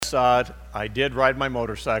yes, I did ride my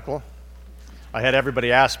motorcycle. I had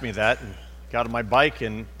everybody ask me that, and got on my bike,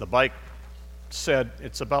 and the bike said,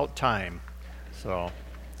 "It's about time." So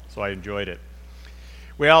I enjoyed it.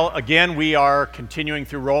 Well, again, we are continuing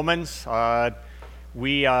through Romans. And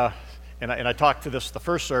I talked to this the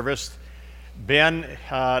first service. Ben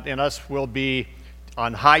and us will be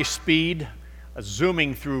on high speed,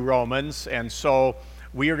 zooming through Romans, and so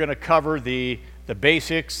we are going to cover the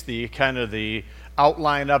basics, the kind of the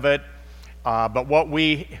outline of it. But what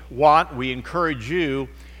we encourage you,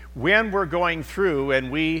 when we're going through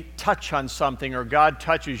and we touch on something or God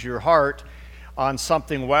touches your heart on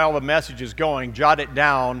something while the message is going, jot it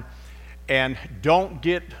down and don't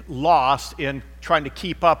get lost in trying to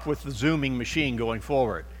keep up with the zooming machine going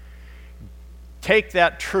forward. Take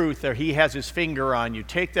that truth there. He has his finger on you.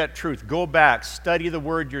 Take that truth. Go back. Study the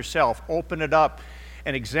word yourself. Open it up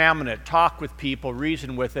and examine it. Talk with people.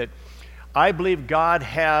 Reason with it. I believe God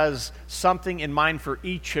has something in mind for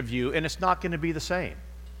each of you, and it's not going to be the same.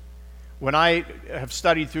 When I have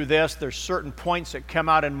studied through this, there's certain points that come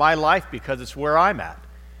out in my life because it's where I'm at.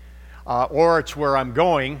 Or it's where I'm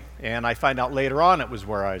going, and I find out later on it was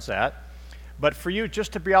where I was at. But for you,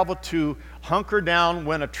 just to be able to hunker down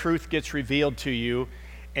when a truth gets revealed to you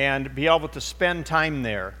and be able to spend time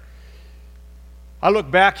there. I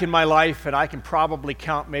look back in my life, and I can probably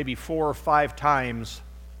count maybe 4 or 5 times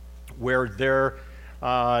where there,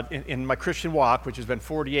 in my Christian walk, which has been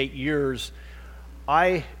 48 years,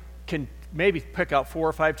 I can maybe pick out 4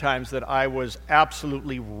 or 5 times that I was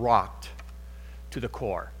absolutely rocked to the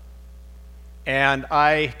core. And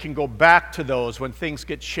I can go back to those when things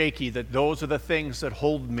get shaky, that those are the things that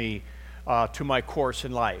hold me to my course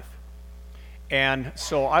in life. And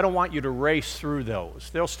so I don't want you to race through those.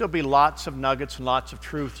 There'll still be lots of nuggets and lots of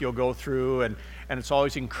truth you'll go through, and it's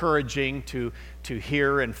always encouraging to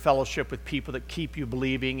hear and fellowship with people that keep you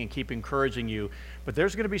believing and keep encouraging you. But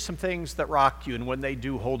there's going to be some things that rock you, and when they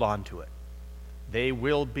do, hold on to it. They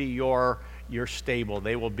will be your stable.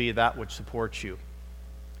 They will be that which supports you.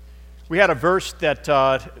 We had a verse that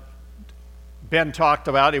Ben talked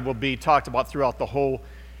about. It will be talked about throughout the whole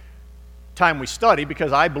time we study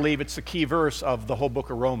because I believe it's the key verse of the whole book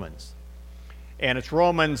of Romans. And it's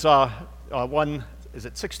Romans 1, is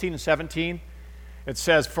it 16 and 17? It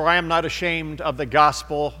says, "For I am not ashamed of the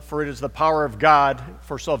gospel, for it is the power of God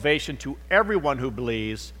for salvation to everyone who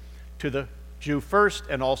believes, to the Jew first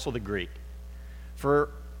and also the Greek. For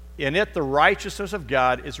in it the righteousness of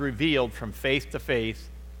God is revealed from faith to faith,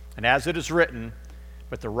 and as it is written,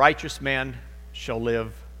 but the righteous man shall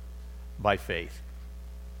live by faith."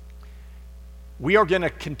 We are going to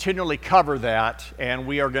continually cover that, and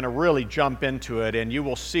we are going to really jump into it, and you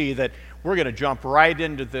will see that we're going to jump right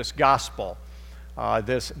into this gospel.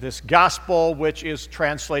 This gospel which is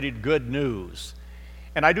translated good news.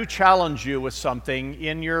 And I do challenge you with something.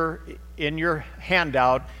 In your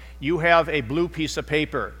handout, you have a blue piece of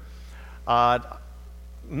paper.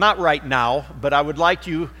 Not right now, but I would like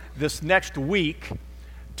you this next week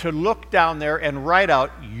to look down there and write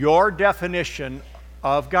out your definition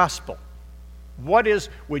of gospel. What is,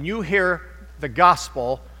 when you hear the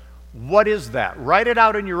gospel, what is that? Write it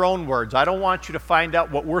out in your own words. I don't want you to find out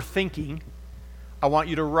what we're thinking. I want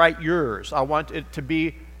you to write yours. I want it to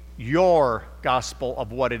be your gospel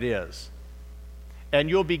of what it is. And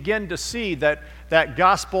you'll begin to see that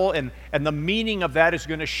gospel and the meaning of that is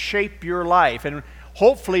going to shape your life. And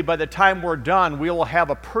hopefully by the time we're done, we will have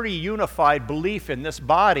a pretty unified belief in this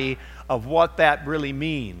body of what that really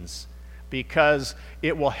means, because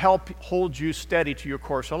it will help hold you steady to your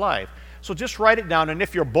course of life. So just write it down, and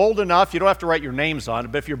if you're bold enough, you don't have to write your names on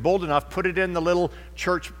it, but if you're bold enough, put it in the little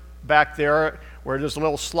church back there where there's a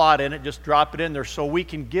little slot in it. Just drop it in there so we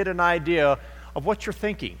can get an idea of what you're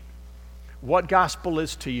thinking, what gospel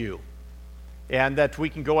is to you, and that we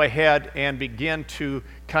can go ahead and begin to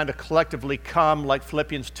kind of collectively come like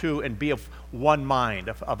Philippians 2 and be of one mind,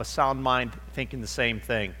 of a sound mind, thinking the same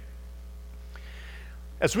thing.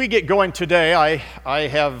 As we get going today, I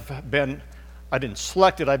didn't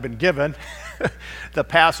select it, I've been given the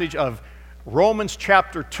passage of Romans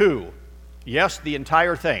chapter 2. Yes, the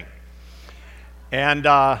entire thing. And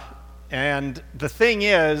the thing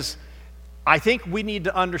is, I think we need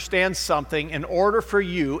to understand something in order for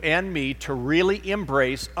you and me to really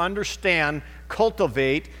embrace, understand,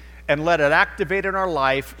 cultivate, and let it activate in our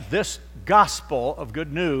life this gospel of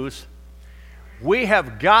good news. We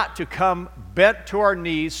have got to come bent to our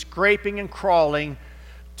knees, scraping and crawling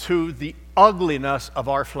to the ugliness of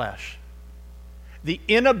our flesh. The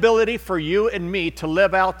inability for you and me to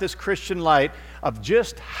live out this Christian life of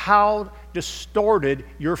just how distorted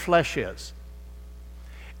your flesh is.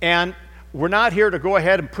 And we're not here to go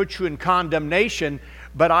ahead and put you in condemnation,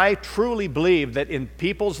 but I truly believe that in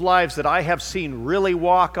people's lives that I have seen really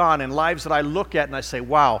walk on, and lives that I look at and I say,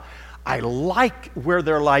 wow, I like where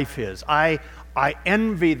their life is. I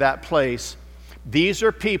envy that place. These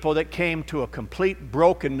are people that came to a complete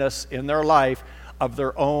brokenness in their life of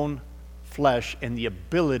their own flesh and the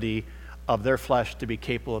ability of their flesh to be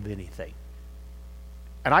capable of anything.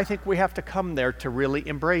 And I think we have to come there to really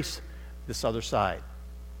embrace this other side.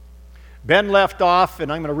 Ben left off,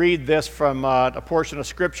 and I'm going to read this from a portion of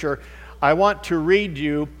Scripture. I want to read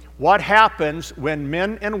you what happens when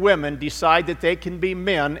men and women decide that they can be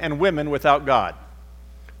men and women without God.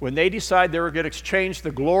 When they decide they're going to exchange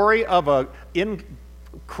the glory of an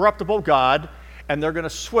incorruptible God, and they're going to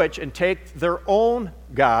switch and take their own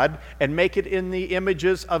God and make it in the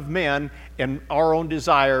images of men and our own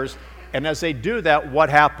desires. And as they do that, what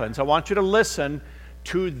happens? I want you to listen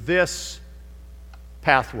to this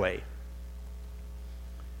pathway.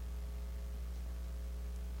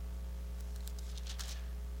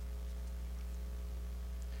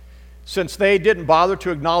 Since they didn't bother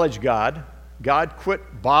to acknowledge God, God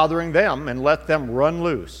quit bothering them and let them run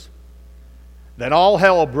loose. Then all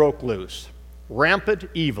hell broke loose. Rampant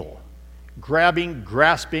evil, grabbing,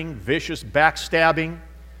 grasping, vicious backstabbing.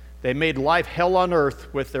 They made life hell on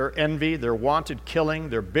earth with their envy, their wanted killing,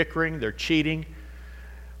 their bickering, their cheating.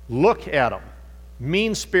 Look at them.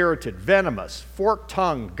 Mean-spirited, venomous,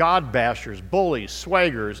 forked-tongued, God-bashers, bullies,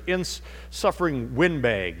 swaggers, suffering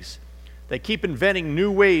windbags. They keep inventing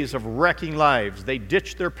new ways of wrecking lives. They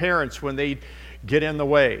ditch their parents when they get in the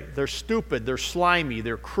way. They're stupid, they're slimy,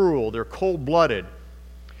 they're cruel, they're cold-blooded.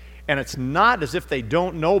 And it's not as if they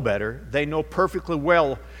don't know better. They know perfectly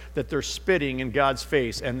well that they're spitting in God's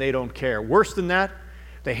face, and they don't care. Worse than that,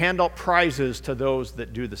 they hand out prizes to those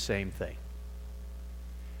that do the same thing.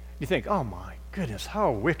 You think, oh my goodness,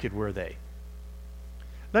 how wicked were they?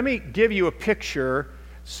 Let me give you a picture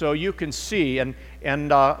so you can see. And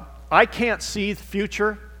I can't see the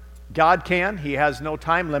future. God can. He has no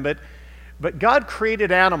time limit. But God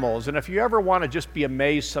created animals, and if you ever want to just be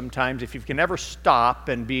amazed sometimes, if you can ever stop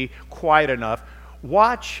and be quiet enough,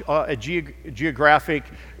 watch a geographic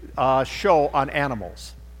show on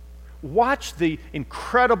animals. Watch the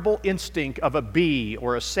incredible instinct of a bee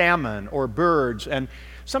or a salmon or birds, and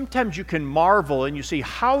sometimes you can marvel and you see,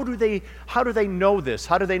 how do they know this?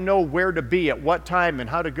 How do they know where to be at what time and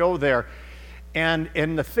how to go there? And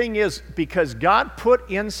the thing is, because God put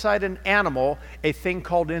inside an animal a thing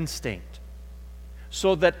called instinct,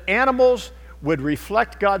 so that animals would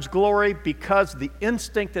reflect God's glory because the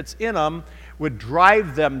instinct that's in them would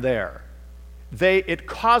drive them there. It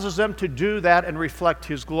causes them to do that and reflect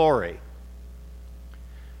His glory.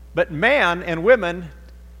 But man and women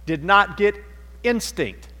did not get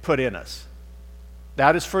instinct put in us.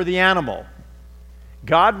 That is for the animal.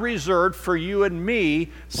 God reserved for you and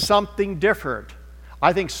me something different.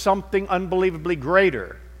 I think something unbelievably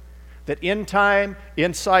greater. That in time,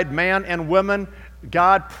 inside man and woman,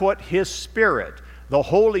 God put His Spirit, the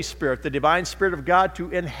Holy Spirit, the divine Spirit of God,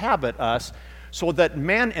 to inhabit us, so that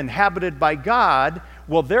man inhabited by God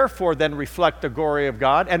will therefore then reflect the glory of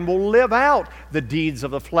God and will live out the deeds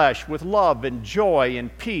of the flesh with love and joy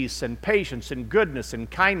and peace and patience and goodness and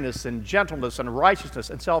kindness and gentleness and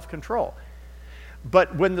righteousness and self-control.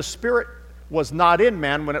 But when the Spirit was not in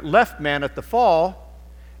man, when it left man at the fall,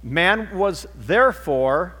 man was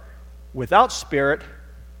therefore without spirit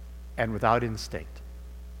and without instinct.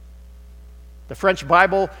 The French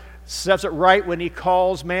Bible says it right when he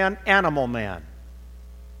calls man animal man.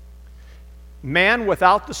 Man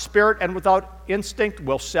without the spirit and without instinct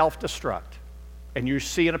will self-destruct. And you're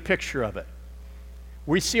seeing a picture of it.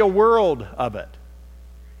 We see a world of it.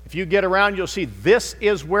 If you get around, you'll see this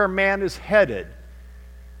is where man is headed.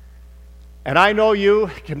 And I know you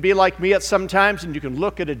can be like me at some times, and you can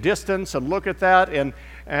look at a distance and look at that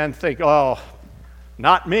and think, oh,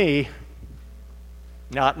 not me.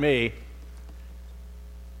 Not me.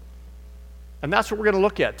 And that's what we're going to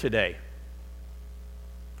look at today.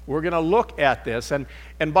 We're going to look at this. And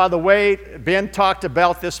by the way, Ben talked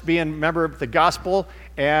about this being, remember, the gospel,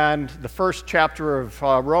 and the first chapter of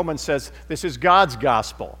Romans says this is God's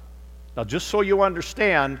gospel. Now, just so you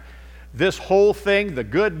understand, this whole thing, the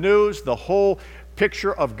good news, the whole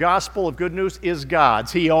picture of gospel of good news is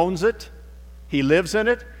God's. He owns it, He lives in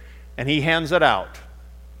it, and He hands it out.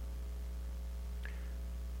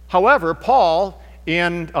 However, Paul,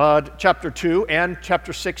 in chapter 2 and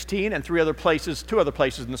chapter 16 and two other places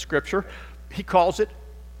in the Scripture, he calls it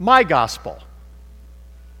my gospel.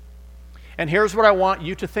 And here's what I want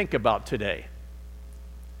you to think about today.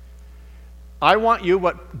 I want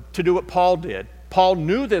you to do what Paul did. Paul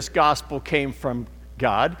knew this gospel came from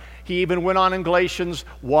God. He even went on in Galatians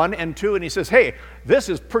 1 and 2, and he says, hey, this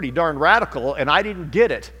is pretty darn radical, and I didn't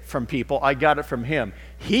get it from people. I got it from him.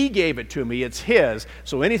 He gave it to me. It's his.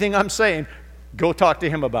 So anything I'm saying, go talk to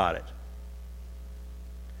him about it.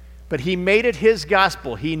 But he made it his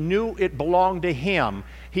gospel. He knew it belonged to him.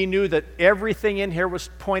 He knew that everything in here was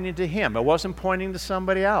pointing to him. It wasn't pointing to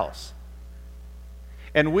somebody else.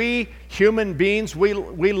 And we human beings, we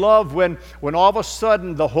love when all of a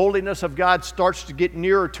sudden the holiness of God starts to get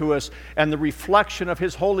nearer to us and the reflection of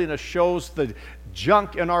his holiness shows the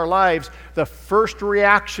junk in our lives. The first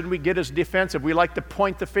reaction we get is defensive. We like to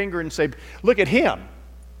point the finger and say, look at him.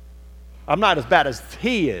 I'm not as bad as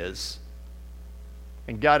he is.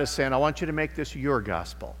 And God is saying, I want you to make this your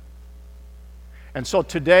gospel. And so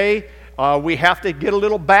today, we have to get a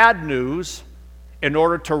little bad news in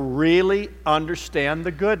order to really understand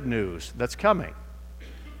the good news that's coming.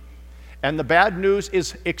 And the bad news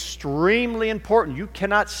is extremely important. You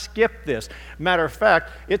cannot skip this. Matter of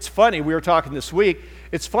fact, it's funny, we were talking this week,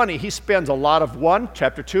 it's funny, he spends a lot of 1,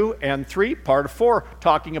 chapter 2, and 3, part of 4,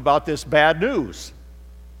 talking about this bad news.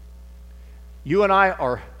 You and I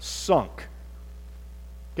are sunk.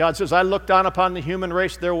 God says, I looked down upon the human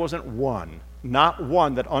race, there wasn't one, not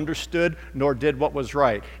one that understood nor did what was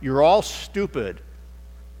right. You're all stupid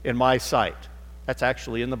in my sight. That's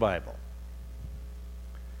actually in the Bible.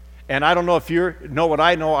 And I don't know if you know what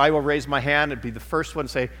I know. I will raise my hand and be the first one to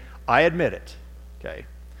say, I admit it. Okay.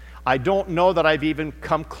 I don't know that I've even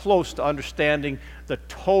come close to understanding the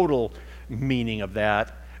total meaning of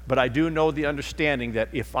that, but I do know the understanding that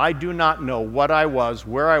if I do not know what I was,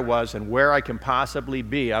 and where I can possibly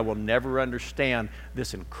be, I will never understand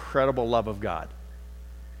this incredible love of God.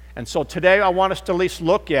 And so today I want us to at least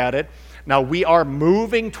look at it. Now we are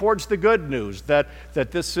moving towards the good news, that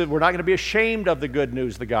this is, we're not going to be ashamed of the good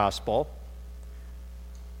news, the gospel,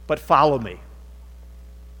 but follow me.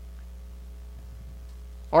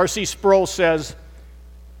 R.C. Sproul says,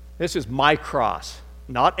 this is my cross,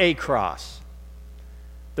 not a cross.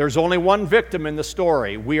 There's only one victim in the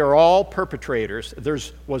story. We are all perpetrators. There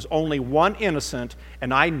was only one innocent,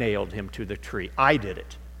 and I nailed him to the tree. I did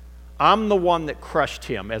it. I'm the one that crushed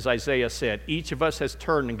him, as Isaiah said. Each of us has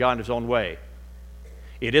turned and gone his own way.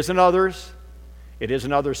 It isn't others. It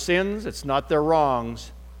isn't other sins. It's not their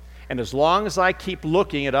wrongs. And as long as I keep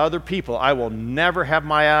looking at other people, I will never have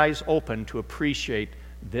my eyes open to appreciate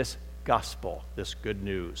this gospel, this good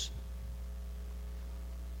news.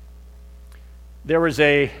 There was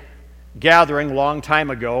a gathering a long time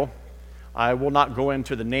ago. I will not go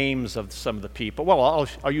into the names of some of the people. Well,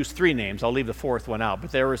 I'll use 3 names. I'll leave the 4th one out.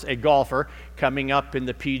 But there was a golfer coming up in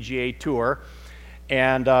the PGA Tour,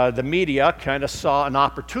 and the media kind of saw an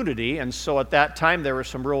opportunity. And so at that time, there were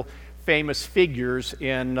some real famous figures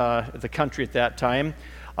in the country at that time.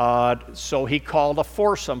 So he called a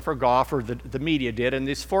foursome for golf, or the media did, and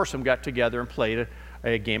this foursome got together and played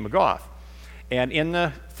a game of golf. And in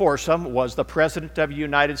the foursome was the President of the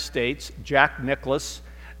United States, Jack Nicklaus,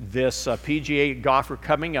 this PGA golfer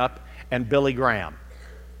coming up, and Billy Graham.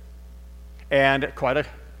 And quite a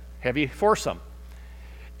heavy foursome.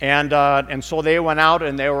 And so they went out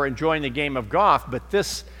and they were enjoying the game of golf, but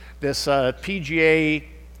this PGA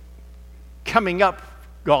coming up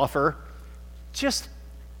golfer just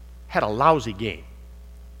had a lousy game.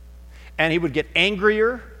 And he would get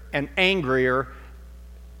angrier and angrier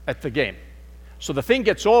at the game. So the thing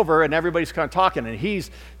gets over, and everybody's kind of talking, and he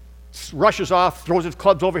rushes off, throws his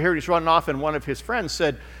clubs over here, he's running off, and one of his friends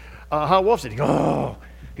said, how was it? He goes, oh,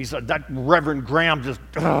 he said, that Reverend Graham just,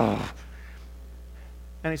 oh.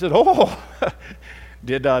 And he said, oh,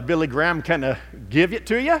 did Billy Graham kind of give it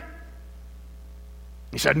to you?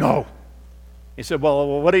 He said, no. He said,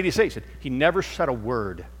 well, what did he say? He said, he never said a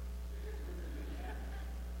word.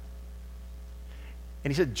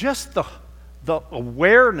 And he said, just the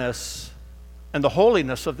awareness and the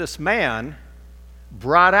holiness of this man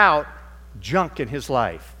brought out junk in his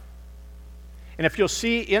life. And if you'll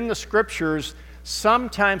see in the scriptures,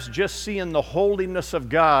 sometimes just seeing the holiness of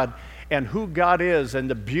God and who God is and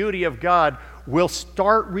the beauty of God will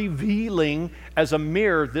start revealing as a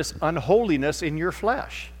mirror this unholiness in your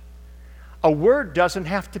flesh. A word doesn't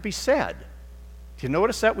have to be said. Do you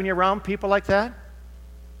notice that when you're around people like that?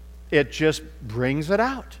 It just brings it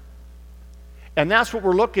out. And that's what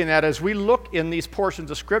we're looking at as we look in these portions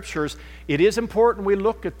of scriptures. It is important we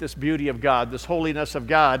look at this beauty of God, this holiness of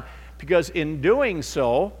God, because in doing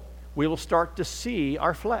so, we will start to see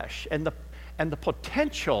our flesh and the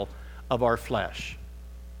potential of our flesh.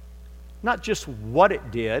 Not just what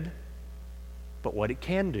it did, but what it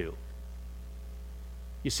can do.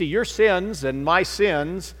 You see, your sins and my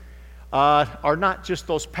sins are not just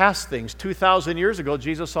those past things. 2,000 years ago,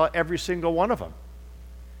 Jesus saw every single one of them.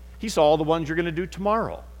 He saw all the ones you're going to do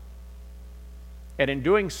tomorrow. And in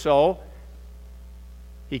doing so,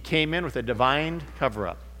 he came in with a divine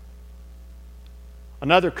cover-up.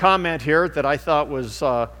 Another comment here that I thought was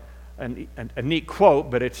a neat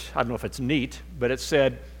quote, but I don't know if it's neat, but it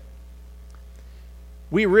said,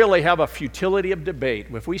 we really have a futility of debate.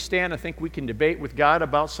 If we stand and think we can debate with God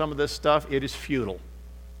about some of this stuff, it is futile.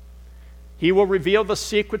 He will reveal the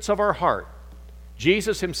secrets of our heart.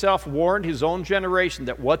 Jesus himself warned his own generation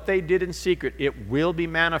that what they did in secret, it will be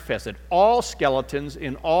manifested. All skeletons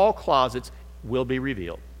in all closets will be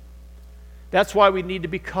revealed. That's why we need to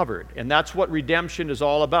be covered, and that's what redemption is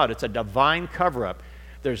all about. It's a divine cover-up.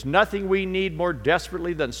 There's nothing we need more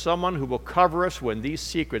desperately than someone who will cover us when these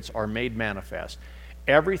secrets are made manifest.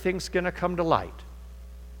 Everything's going to come to light.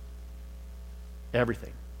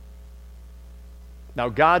 Everything. Now,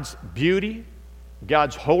 God's beauty,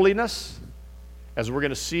 God's holiness, as we're going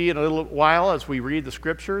to see in a little while as we read the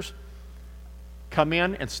Scriptures, come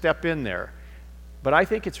in and step in there. But I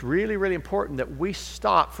think it's really, really important that we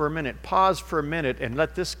stop for a minute, pause for a minute, and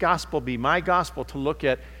let this gospel be my gospel to look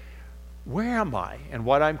at where am I and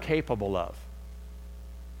what I'm capable of.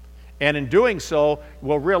 And in doing so,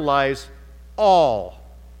 we'll realize all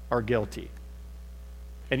are guilty.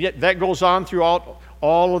 And yet that goes on throughout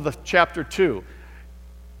all of the chapter 2.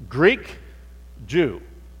 Greek, Jew.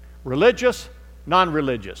 Religious,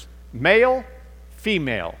 non-religious. Male,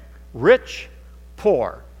 female. Rich,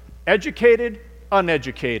 poor. Educated,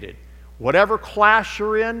 uneducated. Whatever class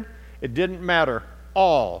you're in, it didn't matter.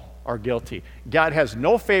 All are guilty. God has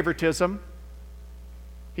no favoritism.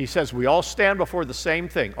 He says we all stand before the same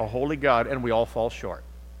thing, a holy God, and we all fall short.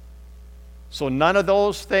 So none of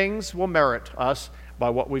those things will merit us by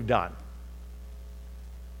what we've done.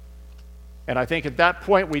 And I think at that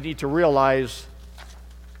point we need to realize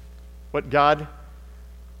what God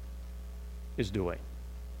is doing.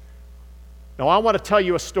 Now I want to tell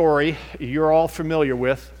you a story you're all familiar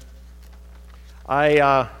with.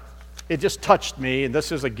 It just touched me, and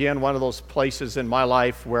this is again one of those places in my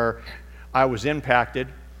life where I was impacted.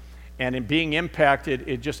 And in being impacted,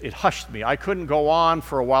 it hushed me. I couldn't go on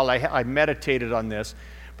for a while. I meditated on this.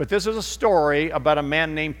 But this is a story about a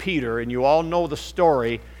man named Peter, and you all know the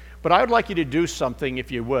story. But I would like you to do something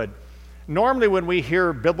if you would. Normally when we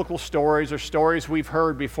hear biblical stories or stories we've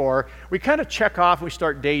heard before, we kind of check off and we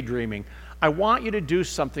start daydreaming. I want you to do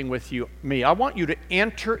something with me. I want you to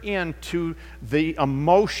enter into the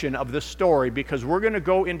emotion of the story because we're going to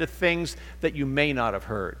go into things that you may not have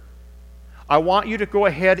heard. I want you to go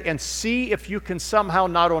ahead and see if you can somehow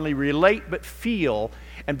not only relate but feel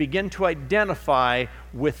and begin to identify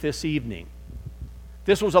with this evening.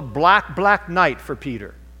 This was a black night for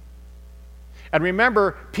Peter. And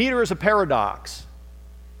remember, Peter is a paradox.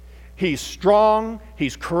 He's strong,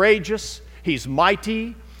 he's courageous, he's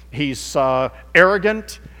mighty, he's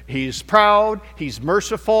arrogant, he's proud, he's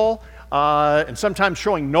merciful, and sometimes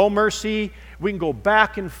showing no mercy. We can go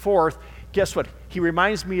back and forth. Guess what? He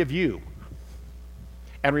reminds me of you.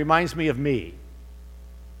 And reminds me of me.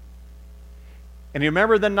 And you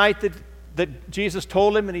remember the night that Jesus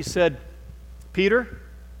told him and he said, Peter,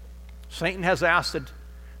 Satan has asked to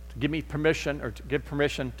give me permission or to give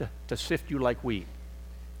permission to sift you like wheat.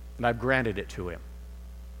 And I've granted it to him.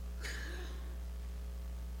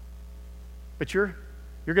 But you're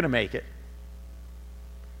going to make it.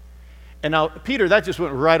 And now, Peter, that just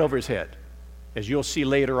went right over his head, as you'll see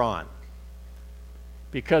later on.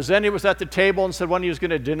 Because then he was at the table and said when he was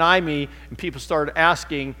going to deny me, and people started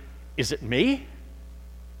asking, is it me?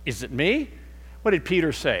 Is it me? What did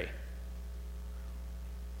Peter say?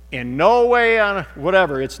 In no way on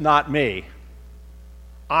whatever, it's not me.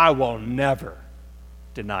 I will never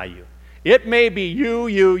deny you. It may be you,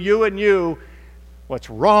 and you. What's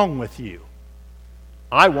wrong with you?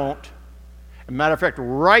 I won't. As a matter of fact,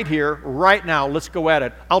 right here, right now, let's go at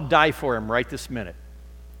it. I'll die for him right this minute.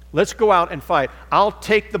 Let's go out and fight. I'll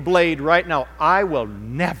take the blade right now. I will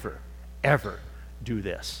never, ever do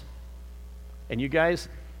this. And you guys,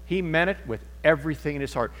 he meant it with everything in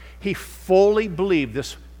his heart. He fully believed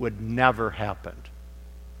this would never happen.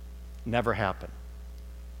 Never happen.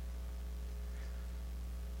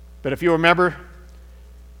 But if you remember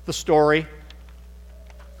the story,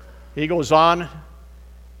 he goes on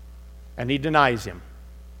and he denies him.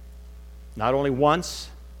 Not only once,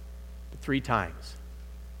 but 3 times.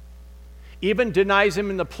 even denies him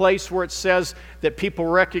in the place where it says that people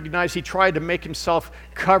recognize he tried to make himself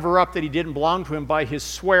cover up that he didn't belong to him by his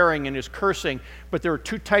swearing and his cursing. But there are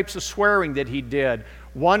two types of swearing that he did.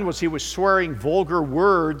 One was he was swearing vulgar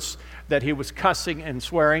words, that he was cussing and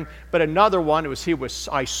swearing. But another one was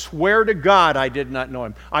I swear to God I did not know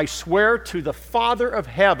him. I swear to the Father of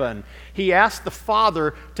heaven. He asked the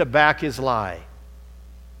Father to back his lie.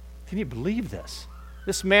 Can you believe this?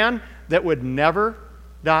 This man that would never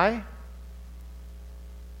die?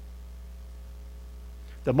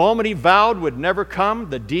 The moment he vowed would never come,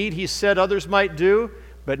 the deed he said others might do,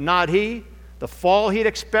 but not he. The fall he'd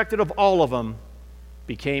expected of all of them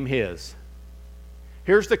became his.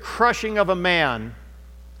 Here's the crushing of a man,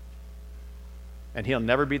 and he'll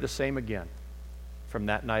never be the same again from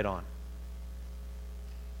that night on.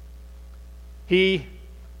 He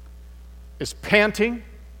is panting.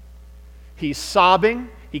 He's sobbing.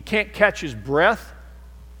 He can't catch his breath.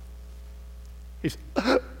 He's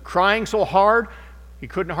crying so hard he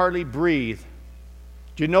couldn't hardly breathe.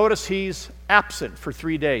 Do you notice he's absent for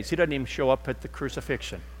 3 days? He doesn't even show up at the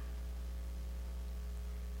crucifixion.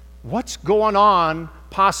 What's going on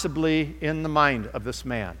possibly in the mind of this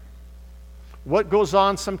man? What goes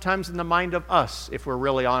on sometimes in the mind of us if we're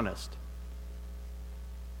really honest?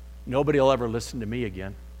 Nobody will ever listen to me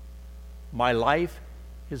again. My life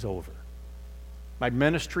is over. My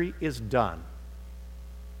ministry is done.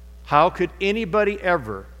 How could anybody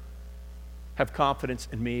ever have confidence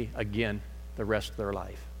in me again the rest of their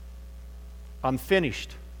life? I'm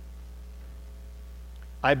finished.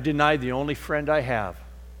 I've denied the only friend I have.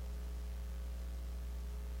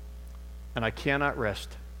 And I cannot rest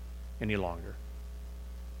any longer.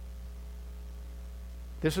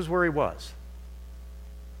 This is where he was.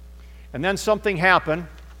 And then something happened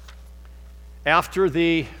after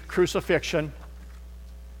the crucifixion.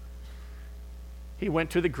 He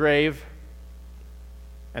went to the grave,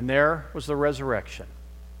 and there was the resurrection.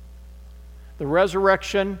 The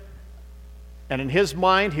resurrection, and in his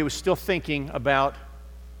mind, he was still thinking about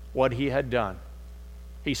what he had done.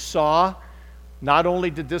 He saw, not only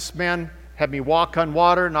did this man have me walk on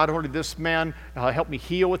water, not only did this man help me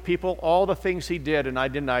heal with people, all the things he did, and I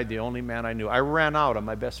denied the only man I knew. I ran out on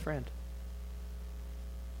my best friend.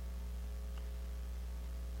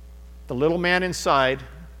 The little man inside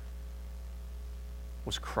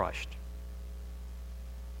was crushed.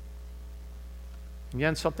 And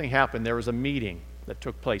then something happened. There was a meeting that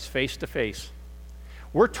took place face to face.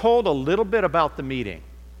 We're told a little bit about the meeting.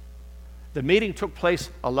 The meeting took place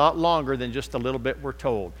a lot longer than just a little bit we're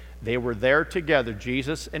told. They were there together.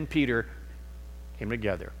 Jesus and Peter came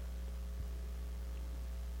together.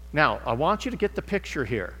 Now, I want you to get the picture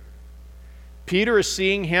here. Peter is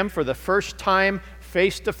seeing him for the first time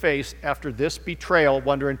face to face after this betrayal,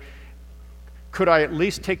 wondering, could I at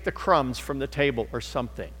least take the crumbs from the table or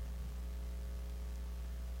something?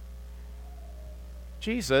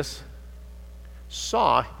 Jesus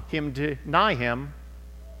saw him deny him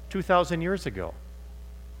 2,000 years ago.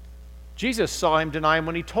 Jesus saw him deny him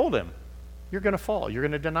when he told him, you're going to fall, you're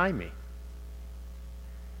going to deny me.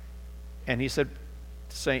 And he said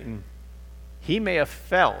to Satan, he may have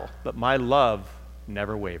fell, but my love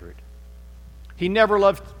never wavered. He never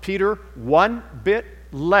loved Peter one bit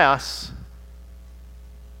less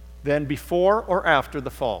than before or after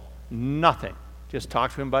the fall. Nothing. Just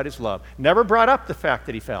talked to him about his love. Never brought up the fact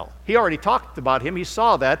that he fell. He already talked about him. He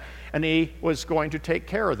saw that, and he was going to take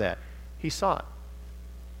care of that. He saw it.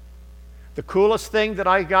 The coolest thing that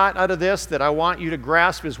I got out of this that I want you to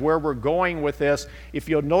grasp is where we're going with this. If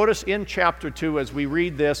you'll notice in chapter 2 as we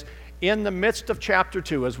read this, in the midst of chapter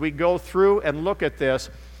 2, as we go through and look at this,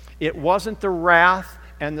 it wasn't the wrath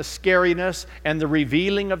and the scariness and the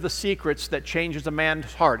revealing of the secrets that changes a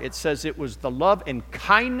man's heart. It says it was the love and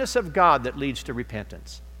kindness of God that leads to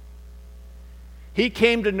repentance. He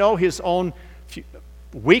came to know his own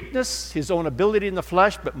weakness, his own ability in the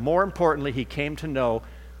flesh, but more importantly, he came to know,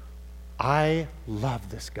 I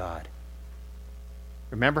love this God.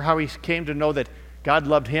 Remember how he came to know that God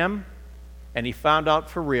loved him, and he found out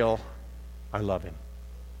for real, I love him.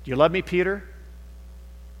 Do you love me, Peter?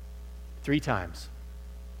 3 times.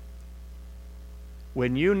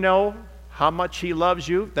 When you know how much he loves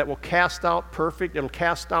you, that will cast out it'll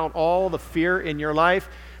cast out all the fear in your life.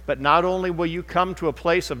 But not only will you come to a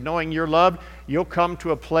place of knowing you're loved, you'll come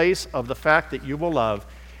to a place of the fact that you will love.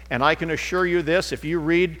 And I can assure you this, if you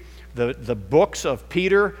read the books of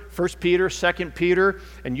Peter, 1 Peter, 2 Peter,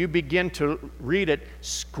 and you begin to read it,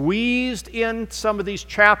 squeezed in some of these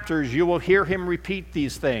chapters, you will hear him repeat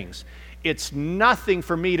these things. It's nothing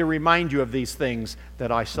for me to remind you of these things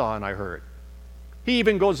that I saw and I heard. He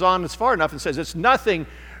even goes on as far enough and says, it's nothing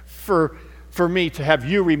for for me to have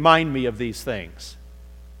you remind me of these things.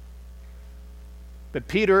 But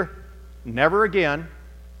Peter, never again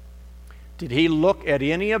did he look at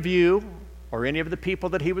any of you or any of the people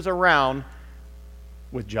that he was around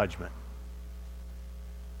with judgment.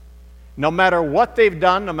 No matter what they've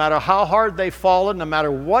done, no matter how hard they've fallen, no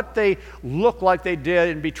matter what they look like they did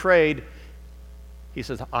and betrayed, he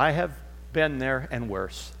says, I have been there and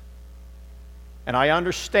worse. And I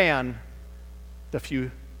understand the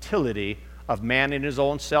futility of man in his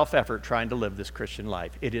own self-effort trying to live this Christian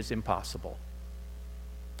life. It is impossible.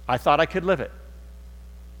 I thought I could live it.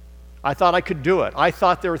 I thought I could do it. I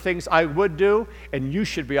thought there were things I would do and you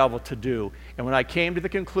should be able to do. And when I came to the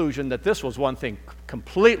conclusion that this was one thing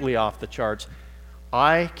completely off the charts,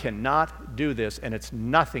 I cannot do this, and it's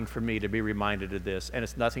nothing for me to be reminded of this, and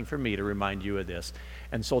it's nothing for me to remind you of this.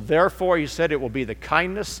 And so therefore, he said, it will be the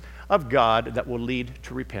kindness of God that will lead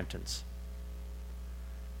to repentance.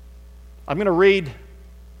 I'm going to read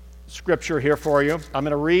scripture here for you. I'm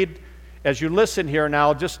going to read, as you listen here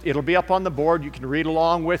now, it'll be up on the board. You can read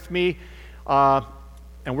along with me, and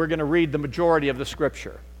we're going to read the majority of the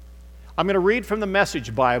scripture. I'm going to read from the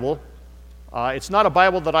Message Bible. It's not a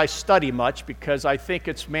Bible that I study much because I think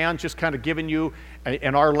it's man just kind of giving you,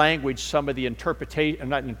 in our language, some of the interpretation,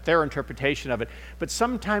 not their interpretation of it, but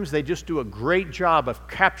sometimes they just do a great job of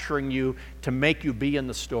capturing you to make you be in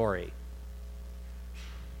the story.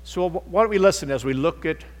 So why don't we listen as we look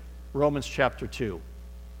at Romans chapter 2.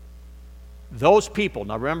 Those people,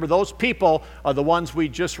 now remember, those people are the ones we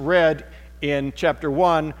just read in chapter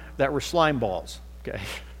 1 that were slime balls, okay?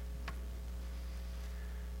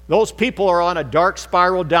 Those people are on a dark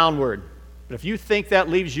spiral downward. But if you think that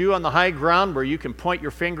leaves you on the high ground where you can point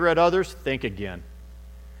your finger at others, think again.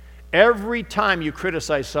 Every time you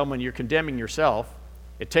criticize someone, you're condemning yourself.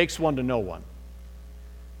 It takes one to know one.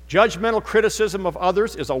 Judgmental criticism of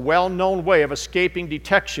others is a well-known way of escaping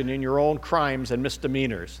detection in your own crimes and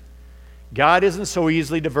misdemeanors. God isn't so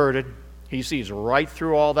easily diverted. He sees right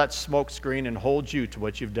through all that smoke screen and holds you to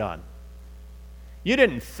what you've done. You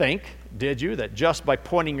didn't think, did you, that just by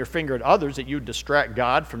pointing your finger at others that you'd distract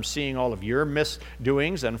God from seeing all of your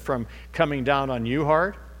misdoings and from coming down on you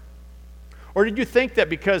hard? Or did you think that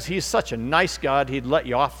because He's such a nice God, He'd let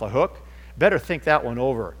you off the hook? Better think that one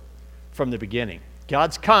over from the beginning.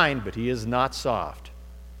 God's kind, but He is not soft.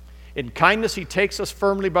 In kindness, He takes us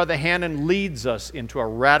firmly by the hand and leads us into a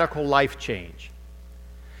radical life change.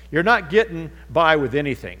 You're not getting by with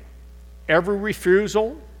anything. Every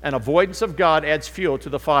refusal and avoidance of God adds fuel to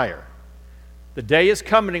the fire. The day is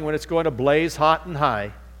coming when it's going to blaze hot and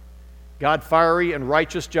high. God, fiery and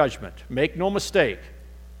righteous judgment. Make no mistake.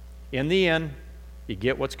 In the end, you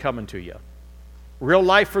get what's coming to you. Real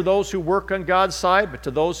life for those who work on God's side, but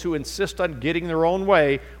to those who insist on getting their own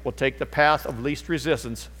way will take the path of least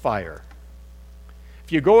resistance, fire.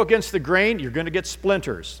 If you go against the grain, you're going to get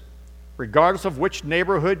splinters, regardless of which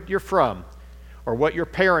neighborhood you're from, or what your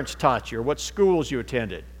parents taught you, or what schools you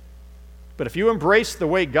attended. But if you embrace the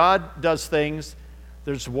way God does things,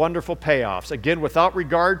 there's wonderful payoffs. Again, without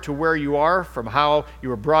regard to where you are, from how you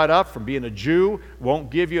were brought up, from being a Jew, won't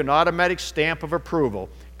give you an automatic stamp of approval.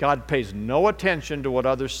 God pays no attention to what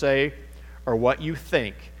others say or what you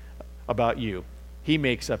think about you. He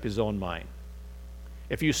makes up His own mind.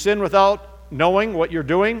 If you sin without knowing what you're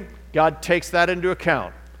doing, God takes that into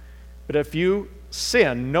account. But if you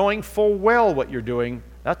sin knowing full well what you're doing,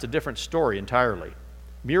 that's a different story entirely.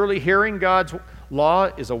 Merely hearing God's law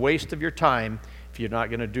is a waste of your time if you're not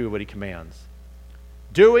going to do what He commands.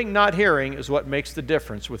 Doing, not hearing, is what makes the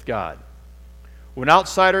difference with God. When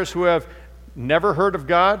outsiders who have never heard of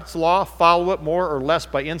God's law follow it more or less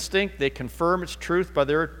by instinct, they confirm its truth by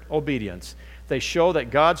their obedience. They show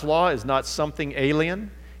that God's law is not something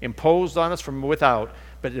alien, imposed on us from without,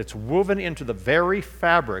 but it's woven into the very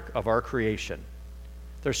fabric of our creation.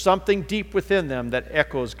 There's something deep within them that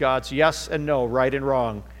echoes God's yes and no, right and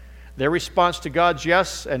wrong. Their response to God's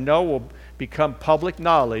yes and no will become public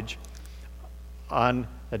knowledge on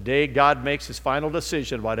the day God makes His final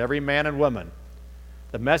decision about every man and woman.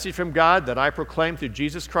 The message from God that I proclaim through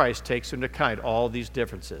Jesus Christ takes into account all these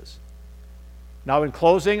differences. Now, in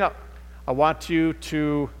closing, I want you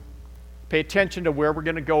to pay attention to where we're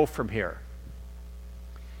going to go from here.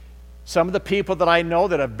 Some of the people that I know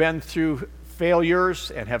that have been through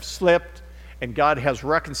failures and have slipped, and God has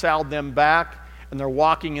reconciled them back, and they're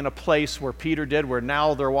walking in a place where Peter did, where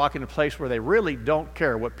now they're walking in a place where they really don't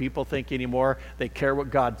care what people think anymore. They care what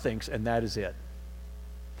God thinks, and that is it.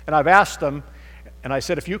 And I've asked them, and I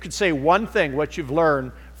said, if you could say one thing, what you've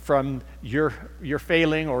learned from your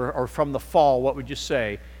failing or from the fall, what would you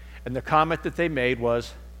say? And the comment that they made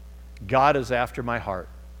was, God is after my heart.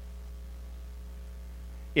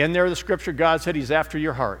 In there, the scripture, God said he's after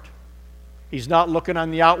your heart. He's not looking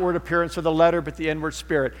on the outward appearance of the letter, but the inward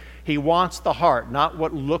spirit. He wants the heart, not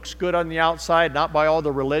what looks good on the outside, not by all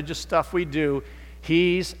the religious stuff we do.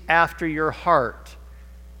 He's after your heart.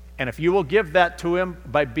 And if you will give that to him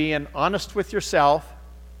by being honest with yourself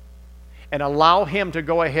and allow him to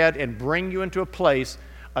go ahead and bring you into a place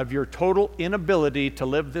of your total inability to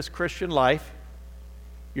live this Christian life,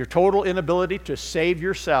 your total inability to save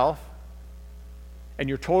yourself, and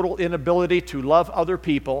your total inability to love other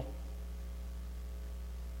people,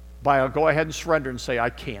 I'll go ahead and surrender and say,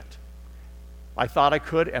 I can't. I thought I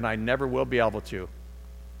could, and I never will be able to.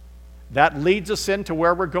 That leads us into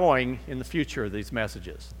where we're going in the future of these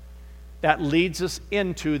messages. That leads us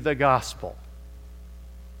into the gospel.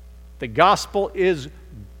 The gospel is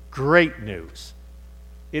great news.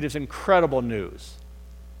 It is incredible news.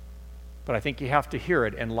 But I think you have to hear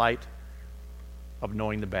it in light of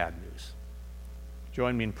knowing the bad news.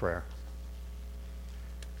 Join me in prayer.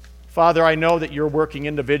 Father, I know that you're working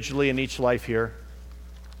individually in each life here.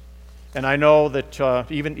 And I know that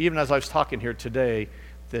even as I was talking here today,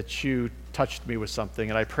 that you touched me with something.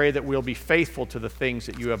 And I pray that we'll be faithful to the things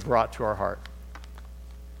that you have brought to our heart.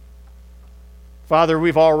 Father,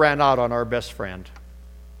 we've all ran out on our best friend.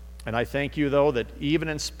 And I thank you, though, that even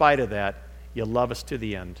in spite of that, you love us to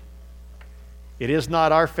the end. It is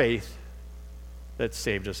not our faith that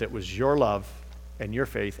saved us. It was your love and your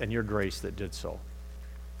faith and your grace that did so.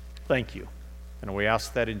 Thank you. And we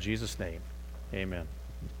ask that in Jesus' name. Amen.